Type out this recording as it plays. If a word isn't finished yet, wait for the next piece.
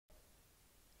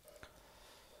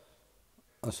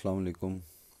Assalamu alaikum.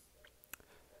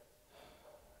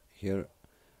 Here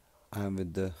I am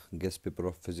with the guest paper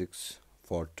of physics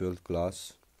for 12th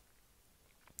class.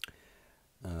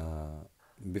 Uh,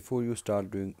 Before you start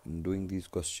doing these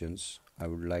questions, I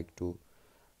would like to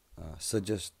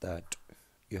suggest that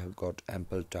you have got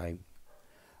ample time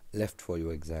left for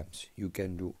your exams. You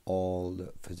can do all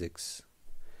the physics.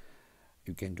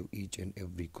 You can do each and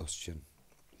every question.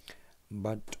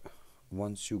 But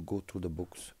once you go through the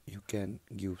books, you can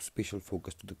give special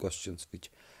focus to the questions which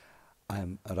I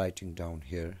am writing down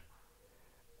here.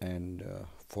 And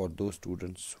for those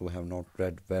students who have not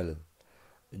read well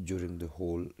during the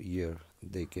whole year,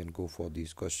 they can go for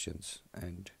these questions,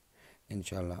 and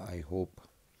inshallah I hope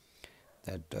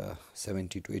that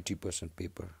 70 to 80%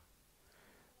 paper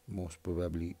most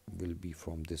probably will be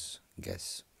from this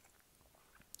guess.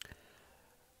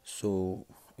 So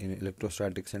in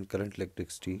electrostatics and current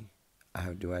electricity, I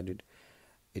have divided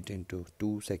it into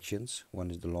two sections.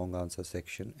 One is the long answer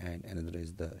section and another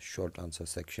is the short answer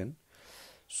section.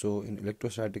 So in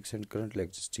electrostatics and current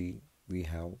electricity, we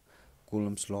have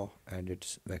Coulomb's law and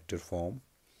its vector form.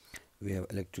 We have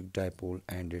electric dipole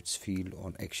and its field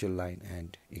on axial line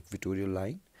and equatorial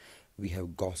line. We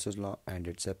have Gauss's law and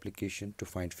its application to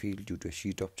find field due to a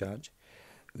sheet of charge.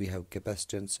 We have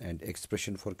capacitance and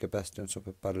expression for capacitance of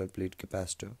a parallel plate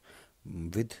capacitor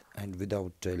with and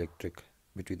without dielectric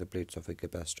between the plates of a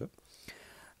capacitor.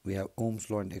 We have Ohm's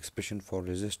law and expression for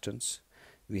resistance.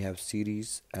 We have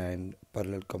series and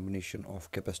parallel combination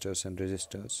of capacitors and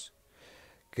resistors.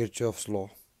 Kirchhoff's law,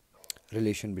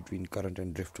 relation between current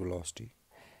and drift velocity,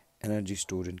 energy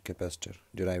stored in capacitor,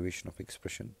 derivation of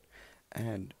expression,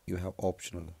 and you have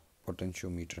optional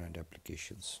potentiometer and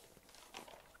applications.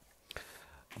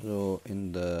 So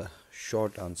in the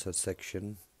short answer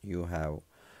section, you have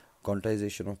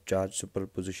quantization of charge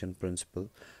superposition principle,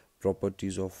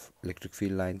 properties of electric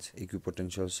field lines,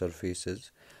 equipotential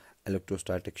surfaces,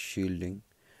 electrostatic shielding,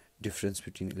 difference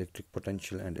between electric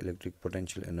potential and electric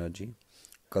potential energy,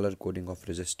 color coding of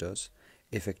resistors,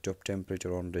 effect of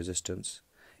temperature on resistance,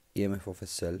 EMF of a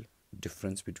cell,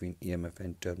 difference between EMF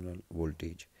and terminal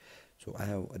voltage. So I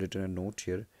have written a note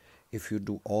here. If you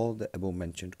do all the above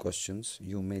mentioned questions,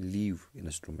 you may leave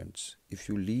instruments. If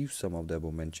you leave some of the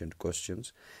above mentioned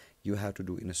questions, you have to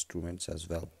do instruments as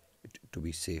well to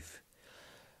be safe.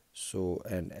 So,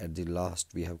 and at the last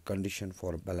we have condition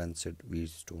for balanced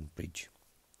Wheatstone bridge.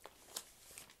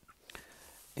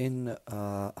 In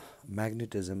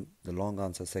magnetism, the long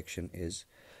answer section is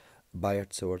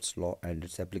Biot-Savart's law and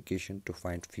its application to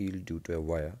find field due to a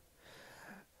wire.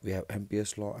 We have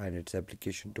Ampere's law and its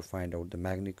application to find out the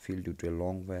magnetic field due to a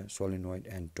long wire, solenoid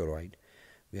and toroid.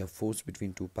 We have force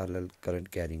between two parallel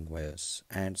current carrying wires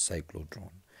and cyclotron.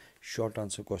 Short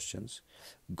answer questions: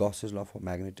 Gauss's law for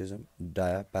magnetism,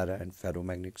 dia, para and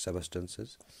ferromagnetic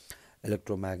substances,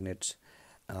 electromagnets,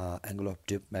 angle of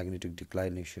dip, magnetic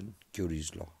declination,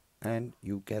 Curie's law. And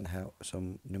you can have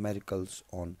some numericals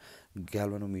on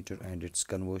galvanometer and its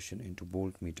conversion into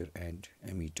voltmeter and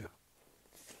ammeter.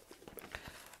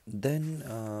 Then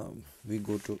we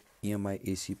go to EMI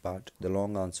AC part. The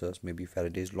long answers may be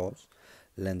Faraday's laws,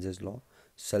 Lenz's law,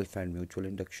 self and mutual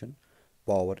induction,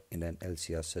 power in an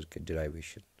LCR circuit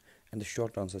derivation. And the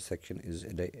short answer section is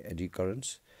eddy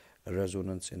currents,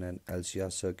 resonance in an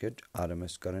LCR circuit,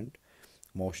 RMS current,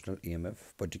 motional EMF,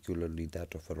 particularly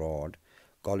that of a rod,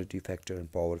 quality factor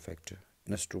and power factor.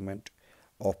 Instrument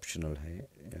optional hai,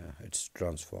 it's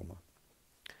transformer.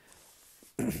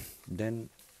 Then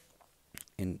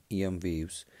in EM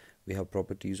waves, we have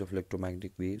properties of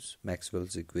electromagnetic waves,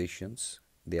 Maxwell's equations.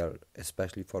 They are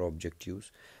especially for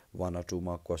objectives, 1 or 2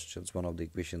 mark questions. One of the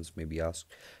equations may be asked.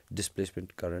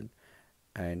 Displacement current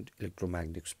and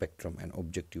electromagnetic spectrum, and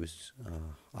objectives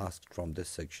asked from this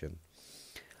section.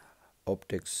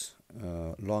 Optics,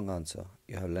 long answer,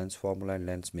 you have Lenz formula and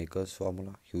Lenz maker's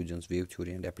formula, Huygens wave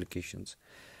theory and applications.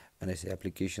 When I say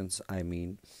applications, I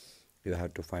mean you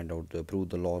have to prove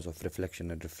the laws of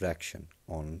reflection and refraction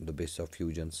on the basis of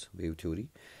Huygens wave theory.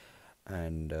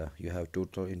 And you have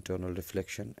total internal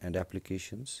reflection and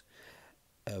applications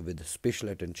with special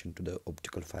attention to the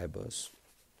optical fibers.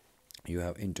 You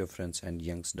have interference and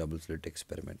Young's double slit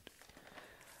experiment.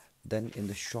 Then in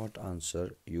the short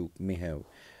answer, you may have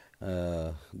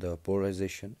the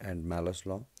polarization and Malus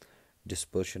law,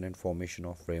 dispersion and formation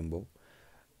of rainbow,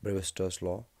 Brevister's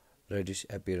law, reddish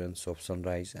appearance of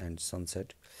sunrise and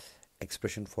sunset,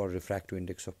 expression for refractive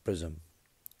index of prism.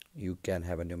 You can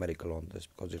have a numerical on this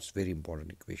because it's very important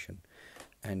equation,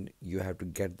 and you have to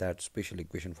get that special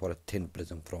equation for a thin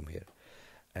prism from here.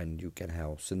 And you can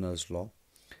have Sinner's law,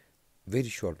 very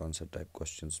short answer type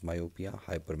questions, myopia,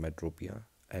 hypermetropia,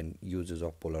 and uses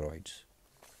of Polaroids.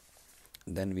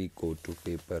 Then we go to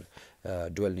paper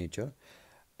dual nature.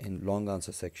 In long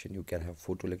answer section, you can have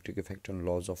photoelectric effect and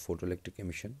laws of photoelectric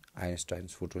emission,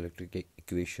 Einstein's photoelectric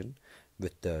equation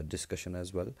with the discussion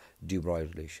as well, de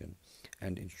Broglie relation.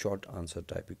 And in short answer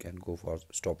type, you can go for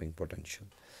stopping potential.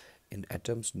 In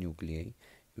atoms, nuclei,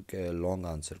 you can long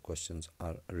answer questions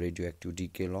are radioactive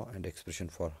decay law and expression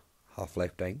for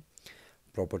half-life time,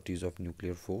 properties of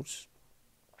nuclear force.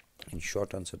 In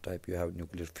short answer type, you have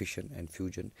nuclear fission and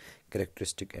fusion,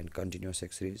 characteristic and continuous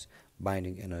X-rays,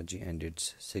 binding energy and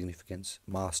its significance,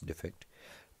 mass defect,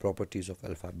 properties of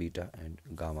alpha, beta and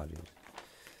gamma rays.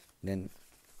 Then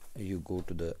you go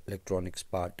to the electronics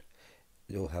part.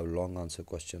 You have long answer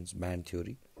questions, band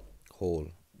theory, whole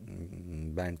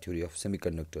band theory of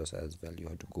semiconductors as well. You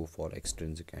have to go for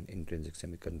extrinsic and intrinsic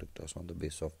semiconductors on the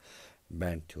basis of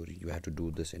band theory. You have to do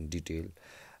this in detail.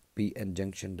 PN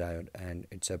junction diode and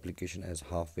its application as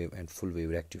half wave and full wave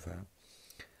rectifier.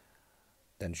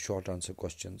 Then short answer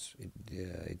questions,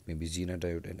 it may be Zener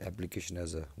diode and application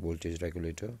as a voltage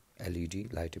regulator,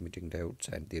 LED light emitting diodes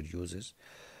and their uses.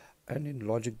 And in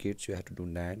logic gates, you have to do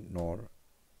NAND, NOR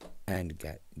and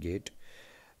gate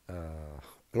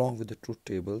along with the truth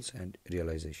tables and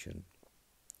realization.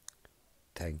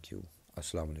 Thank you.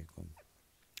 Assalamu alaikum.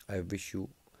 I wish you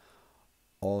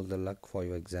all the luck for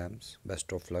your exams.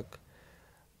 Best of luck.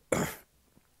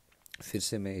 फिर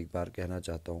से मैं एक बार कहना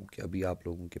चाहता हूँ कि अभी आप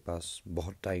लोगों के पास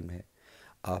बहुत टाइम है.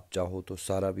 आप चाहो तो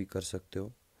सारा भी कर सकते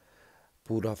हो,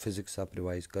 पूरा फिज़िक्स आप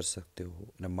रिवाइज कर सकते हो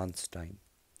इन अ मंथ्स टाइम.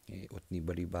 ये उतनी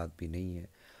बड़ी बात भी नहीं है.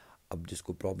 अब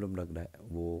जिसको प्रॉब्लम लग रहा है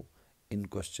वो इन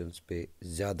क्वेश्चंस पे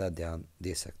ज़्यादा ध्यान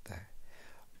दे सकता है,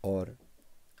 और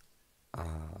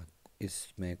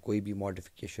इसमें कोई भी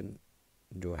मॉडिफिकेशन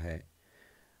जो है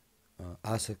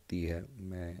आ सकती है.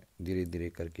 मैं धीरे धीरे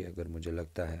करके, अगर मुझे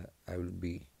लगता है, I will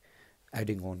be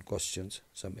adding on questions,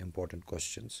 some important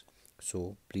questions. So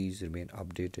please remain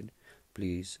updated,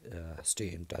 please stay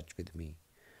in touch with me.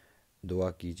 दुआ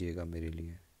कीजिएगा मेरे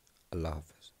लिए. अल्लाह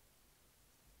हाफ़िज़.